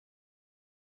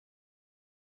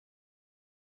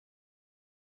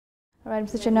All right,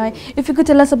 Mr. Chenoy, if you could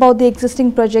tell us about the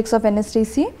existing projects of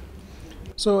NSDC.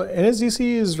 So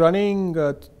NSDC is running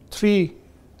three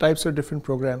types of different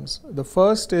programs. The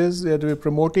first is that we're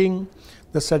promoting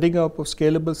the setting up of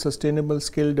scalable, sustainable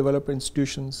skill development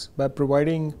institutions by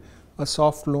providing a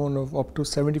soft loan of up to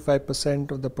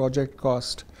 75% of the project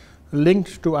cost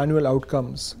linked to annual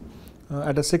outcomes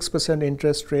at a 6%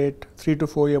 interest rate, 3 to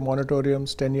 4 year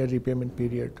moratoriums, 10-year repayment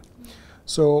period.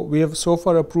 So we have so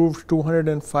far approved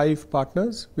 205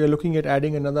 partners. We are looking at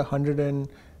adding another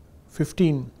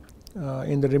 115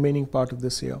 in the remaining part of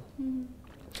this year.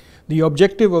 The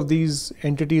objective of these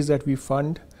entities that we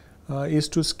fund is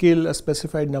to skill a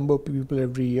specified number of people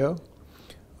every year.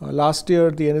 Last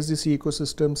year, the NSDC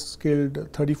ecosystem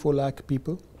skilled 34 lakh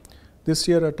people. This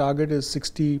year, our target is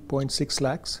 60.6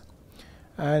 lakhs.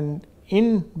 And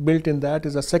built in that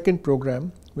is a second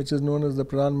program, which is known as the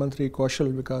Pradhan Mantri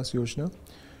Kaushal Vikas Yojana,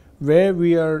 where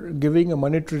we are giving a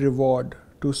monetary reward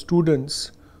to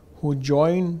students who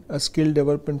join a skill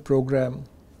development program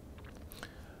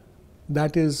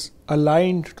that is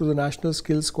aligned to the National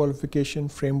Skills Qualification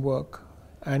Framework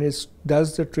and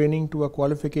does the training to a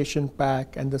qualification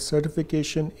pack, and the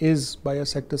certification is by a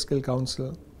sector skill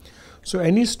council. So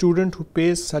any student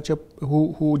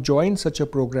who joins such a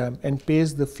program and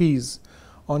pays the fees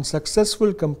on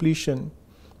successful completion,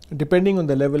 depending on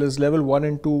the level, is level 1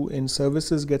 and 2 in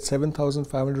services, gets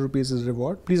 7,500 rupees as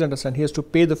reward. Please understand, he has to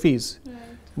pay the fees, right.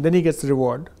 Then he gets the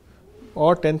reward,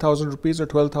 or 10,000 rupees or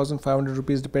 12,500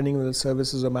 rupees depending on the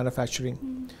services or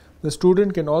manufacturing. The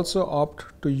student can also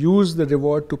opt to use the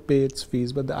reward to pay its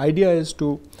fees, but the idea is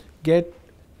to get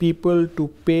people to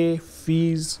pay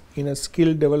fees in a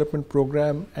skill development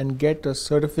program and get a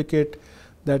certificate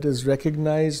that is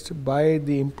recognized by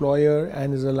the employer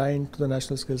and is aligned to the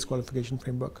National Skills Qualification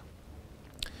Framework.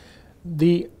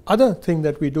 The other thing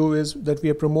that we do is that we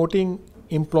are promoting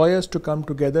employers to come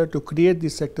together to create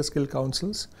these sector skill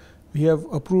councils. We have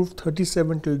approved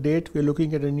 37 till date. We are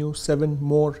looking at a new 7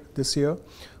 more this year.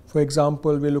 For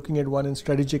example, we are looking at one in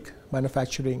strategic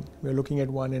manufacturing. We are looking at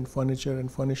one in furniture and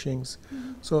furnishings.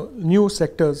 So new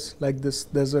sectors like this.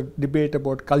 There's a debate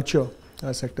about culture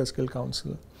sector skill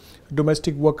council,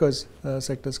 domestic workers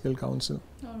sector skill council.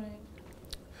 All right.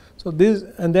 So this,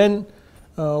 and then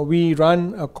we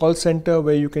run a call center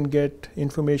where you can get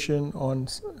information on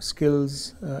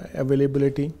skills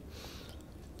availability.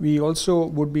 We also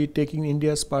would be taking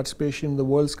India's participation in the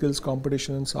World Skills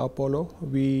Competition in Sao Paulo.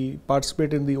 We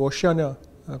participate in the Oceania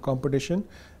competition,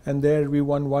 and there we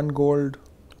won 1 gold,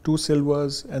 2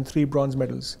 silvers and 3 bronze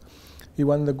medals. We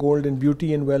won the gold in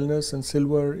beauty and wellness and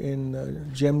silver in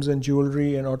gems and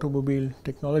jewelry and automobile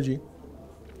technology.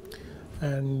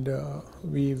 And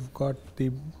we've got the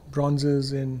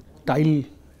bronzes in tile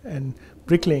and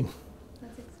bricklaying.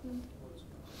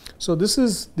 So this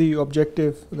is the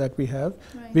objective that we have.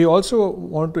 Right. We also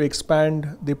want to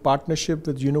expand the partnership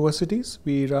with universities.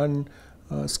 We run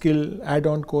skill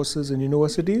add-on courses in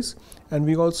universities, and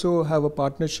we also have a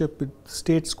partnership with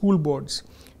state school boards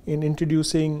in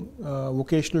introducing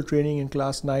vocational training in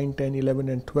class 9, 10, 11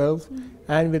 and 12,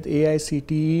 and with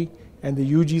AICTE and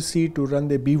the UGC to run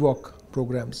their BVOC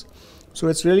programs. So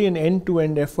it's really an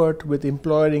end-to-end effort with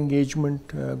employer engagement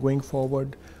going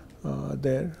forward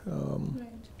there. Right.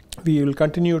 We will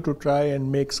continue to try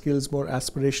and make skills more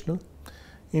aspirational,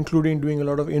 including doing a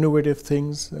lot of innovative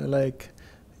things like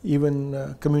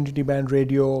even community band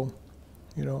radio,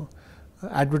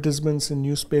 advertisements in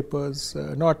newspapers,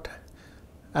 not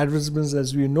advertisements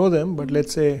as we know them, but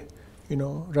let's say,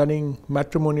 running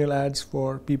matrimonial ads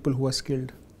for people who are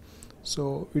skilled.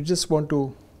 So we just want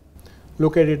to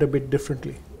look at it a bit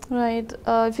differently. Right.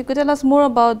 If you could tell us more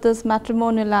about this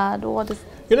matrimonial ad, what is?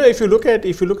 If you look at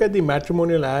the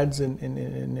matrimonial ads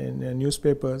in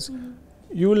newspapers,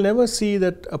 you will never see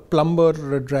that a plumber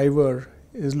or a driver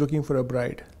is looking for a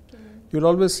bride. You'll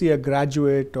always see a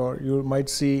graduate, or you might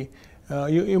see,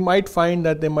 you might find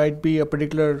that there might be a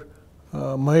particular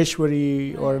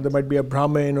Maheshwari, or there might be a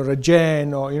Brahmin or a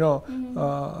Jain,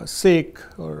 or Sikh,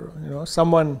 or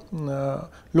someone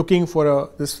looking for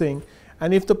this thing.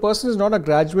 And if the person is not a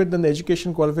graduate, then the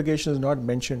education qualification is not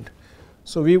mentioned.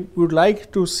 So we would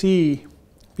like to see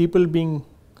people being,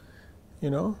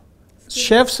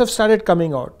 chefs have started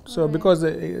coming out. So because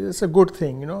it's a good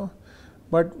thing,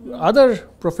 But other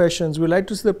professions, we like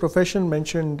to see the profession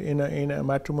mentioned in a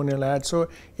matrimonial ad, so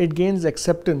it gains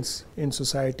acceptance in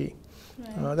society.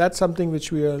 Right. That's something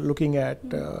which we are looking at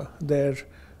there.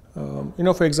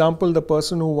 For example, the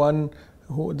person who won,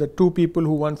 the 2 people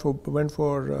who went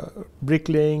for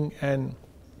bricklaying and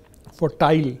for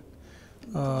tile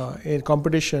in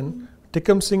competition,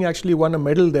 Tikam Singh actually won a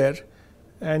medal there,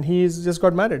 and he's just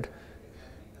got married.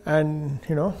 and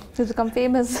To become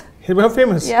famous. he became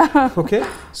famous. Yeah. Okay,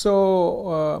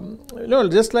 so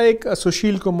just like a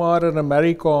Sushil Kumar and a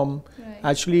Mary Kom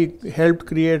actually helped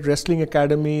create wrestling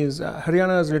academies.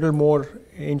 Haryana is a little more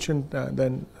ancient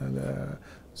than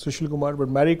Sushil Kumar, but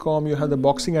Mary Kom, you have the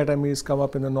boxing academies come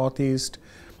up in the northeast,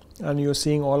 and you're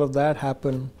seeing all of that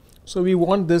happen. So we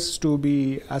want this to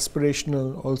be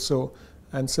aspirational also,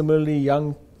 and similarly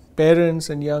young parents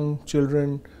and young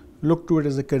children look to it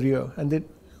as a career. And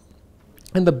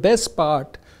the best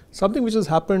part, something which has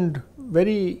happened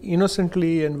very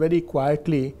innocently and very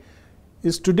quietly,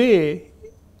 is today,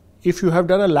 if you have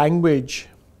done a language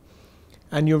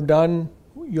and you've done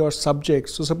your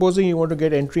subjects, so supposing you want to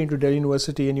get entry into Delhi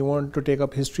University and you want to take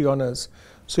up history honors,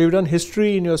 so you've done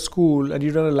history in your school and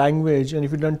you've done a language, and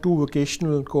if you've done 2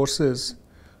 vocational courses,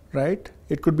 right,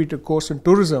 it could be a course in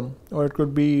tourism or it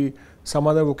could be some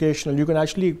other vocational, you can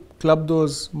actually club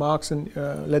those marks and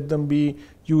let them be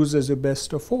used as your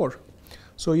best of 4.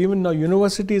 So even now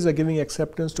universities are giving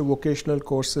acceptance to vocational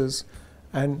courses,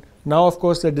 and now of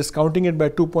course they're discounting it by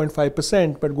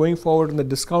 2.5%, but going forward when the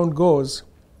discount goes,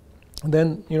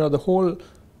 then the whole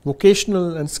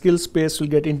vocational and skill space will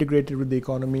get integrated with the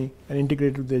economy and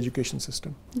integrated with the education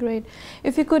system. Great.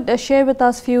 If you could share with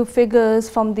us few figures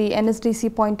from the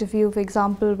NSDC point of view. For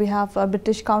example, we have a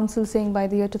British Council saying by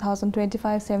the year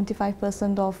 2025,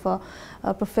 75% of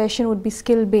profession would be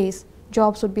skill based,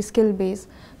 jobs would be skill based.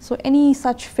 So any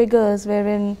such figures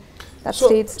wherein that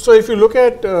states? So if you look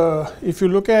at the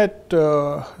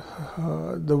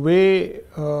way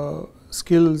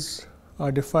skills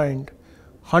are defined,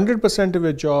 100% of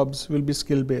your jobs will be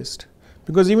skill based,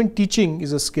 because even teaching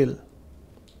is a skill,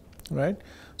 right?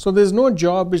 So there's no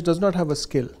job which does not have a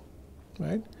skill,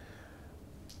 right?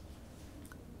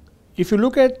 If you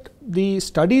look at the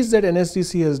studies that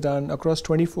NSDC has done across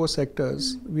 24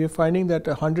 sectors, we are finding that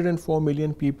 104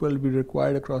 million people will be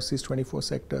required across these 24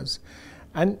 sectors.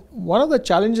 And one of the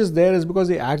challenges there is because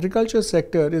the agriculture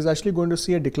sector is actually going to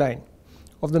see a decline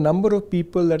of the number of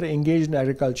people that are engaged in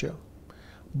agriculture.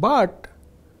 But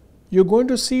you're going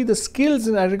to see the skills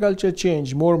in agriculture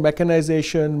change, more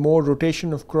mechanization, more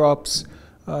rotation of crops,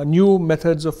 new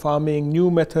methods of farming, new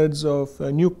methods of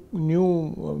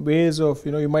new ways of,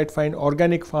 you might find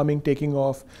organic farming taking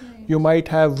off. Right. You might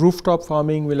have rooftop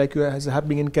farming, like is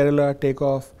happening in Kerala, take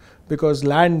off, because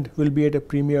land will be at a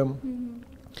premium.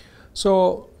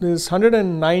 So this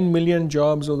 109 million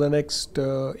jobs over the next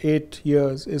 8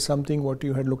 years is something what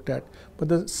you had looked at. But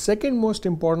the second most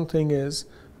important thing is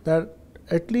that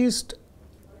at least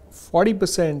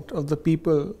 40% of the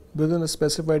people within a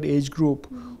specified age group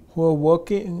who are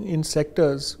working in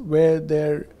sectors where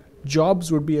their jobs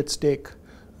would be at stake.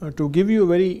 To give you a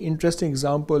very interesting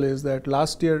example is that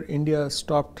last year India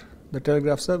stopped the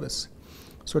telegraph service.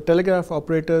 So telegraph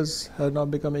operators have now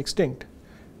become extinct,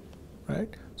 right?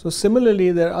 So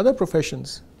similarly, there are other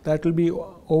professions that will be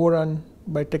overrun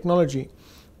by technology.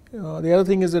 The other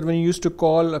thing is that when you used to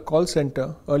call a call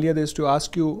center, earlier they used to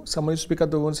ask you, someone used to pick up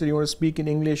the phone and say you want to speak in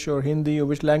English or Hindi or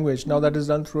which language. Now that is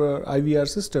done through an IVR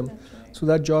system. Right. So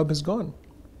that job is gone.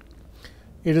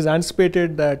 It is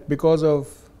anticipated that because of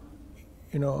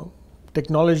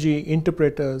technology,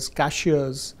 interpreters,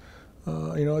 cashiers,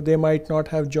 they might not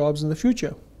have jobs in the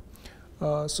future.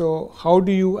 So how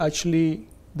do you actually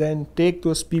then take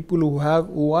those people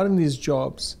who are in these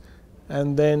jobs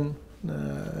and then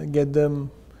get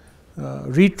them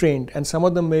retrained, and some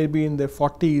of them may be in their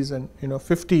 40s and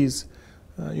 50s.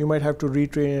 You might have to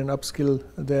retrain and upskill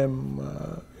them,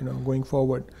 going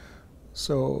forward.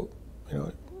 So,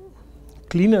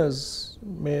 cleaners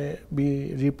may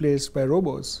be replaced by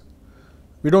robots.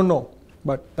 We don't know,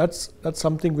 but that's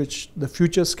something which the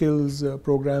Future Skills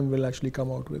program will actually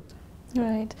come out with.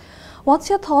 Right. What's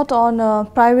your thought on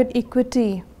private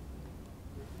equity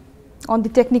on the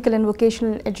technical and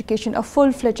vocational education, a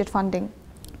full-fledged funding?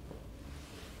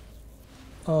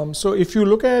 So if you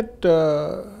look at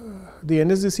the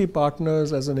NSDC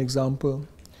partners as an example,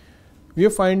 we are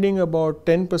finding about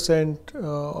 10%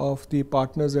 of the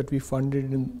partners that we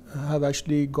funded have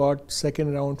actually got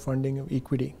second round funding of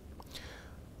equity.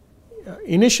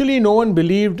 Initially, no one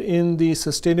believed in the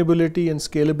sustainability and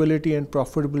scalability and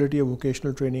profitability of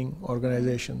vocational training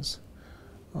organizations.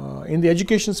 In the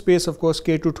education space, of course,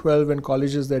 K to 12 and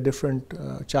colleges, there are different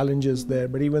challenges there,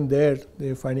 but even there, they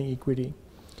are finding equity.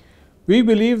 We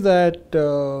believe that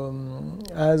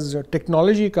as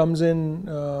technology comes in,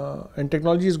 and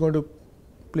technology is going to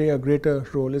play a greater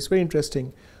role, it's very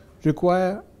interesting,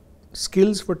 require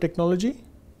skills for technology,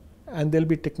 and there'll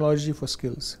be technology for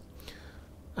skills.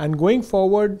 And going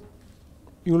forward,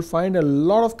 you will find a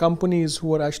lot of companies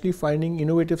who are actually finding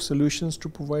innovative solutions to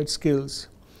provide skills.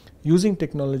 using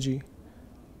technology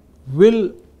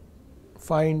will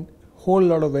find whole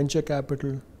lot of venture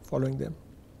capital following them.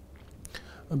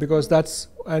 Because that's,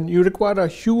 and you require a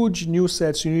huge new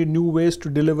sets, you need new ways to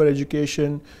deliver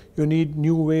education, you need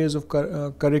new ways of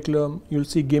curriculum, you'll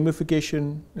see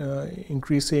gamification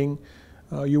increasing,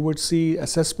 you would see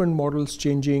assessment models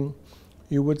changing,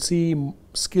 you would see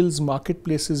skills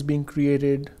marketplaces being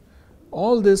created.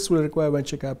 All this will require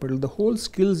venture capital. The whole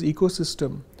skills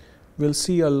ecosystem will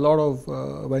see a lot of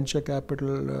venture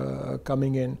capital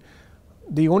coming in.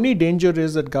 The only danger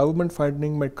is that government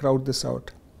funding might crowd this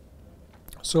out.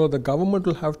 So the government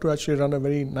will have to actually run a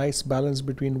very nice balance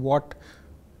between what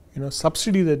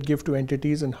subsidy they give to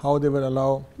entities and how they will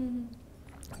allow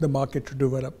the market to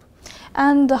develop.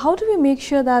 And how do we make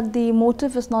sure that the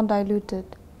motive is not diluted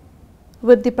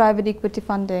with the private equity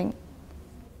funding?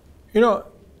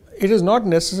 It is not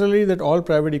necessarily that all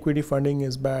private equity funding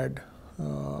is bad.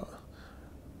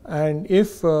 And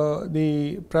if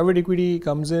the private equity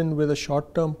comes in with a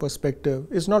short-term perspective,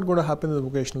 it's not going to happen in the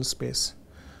vocational space.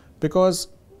 Because,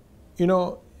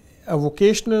 a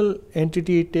vocational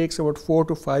entity takes about 4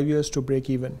 to 5 years to break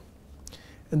even,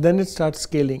 and then it starts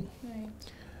scaling.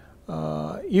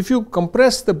 Right. If you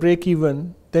compress the break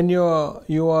even, then you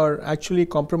are actually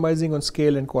compromising on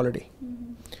scale and quality.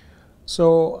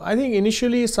 So I think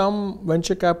initially some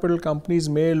venture capital companies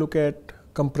may look at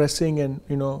compressing and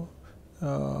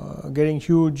getting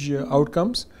huge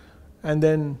outcomes and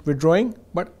then withdrawing,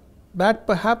 but that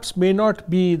perhaps may not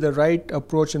be the right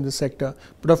approach in the sector.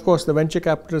 But of course the venture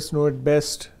capitalists know it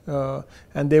best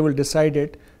and they will decide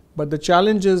it. But the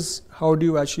challenge is, how do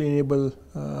you actually enable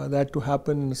that to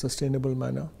happen in a sustainable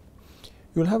manner?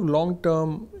 You'll have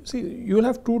long-term, you'll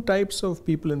have two types of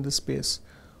people in this space.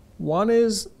 One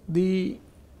is the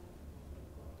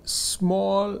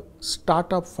small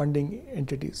startup funding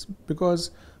entities,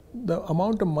 because the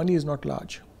amount of money is not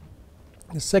large.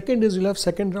 The second is you'll have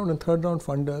second round and third round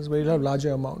funders where you'll have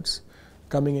larger amounts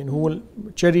coming in who will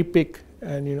cherry pick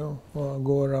and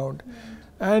go around.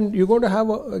 And you're going to have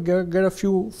get a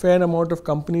few fair amount of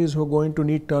companies who are going to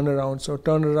need turnaround. So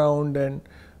turnaround and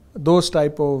those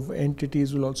type of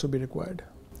entities will also be required.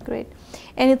 Great.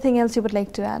 Anything else you would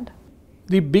like to add?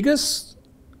 The biggest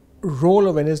role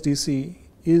of NSDC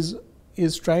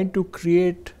is trying to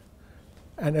create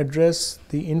and address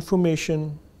the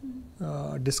information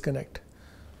disconnect.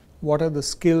 What are the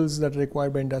skills that are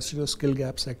required by industrial skill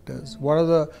gap sectors? What are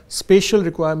the spatial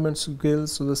requirements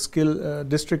skills, so the skill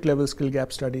district level skill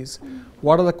gap studies?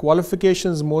 What are the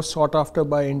qualifications most sought after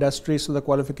by industry, so the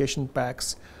qualification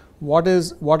packs? What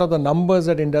are the numbers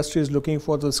that industry is looking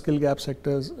for the skill gap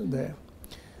sectors there?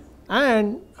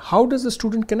 And how does the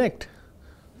student connect?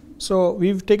 So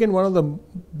we've taken one of the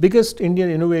biggest Indian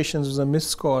innovations, was a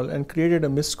missed call, and created a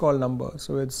missed call number.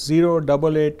 So it's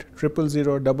 088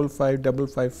 000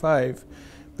 55555,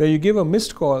 where you give a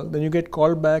missed call, then you get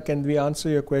called back and we answer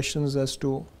your questions as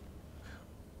to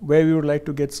where we would like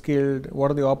to get skilled, what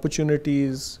are the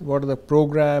opportunities, what are the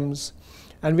programs,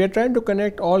 and we are trying to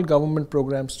connect all government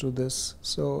programs to this.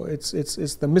 So it's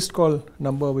the missed call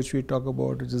number which we talk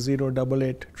about, which is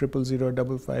 088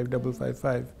 000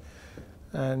 55555.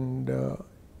 And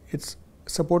it's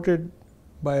supported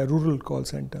by a rural call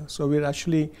center. So we're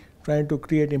actually trying to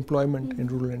create employment in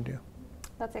rural India.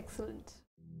 That's excellent.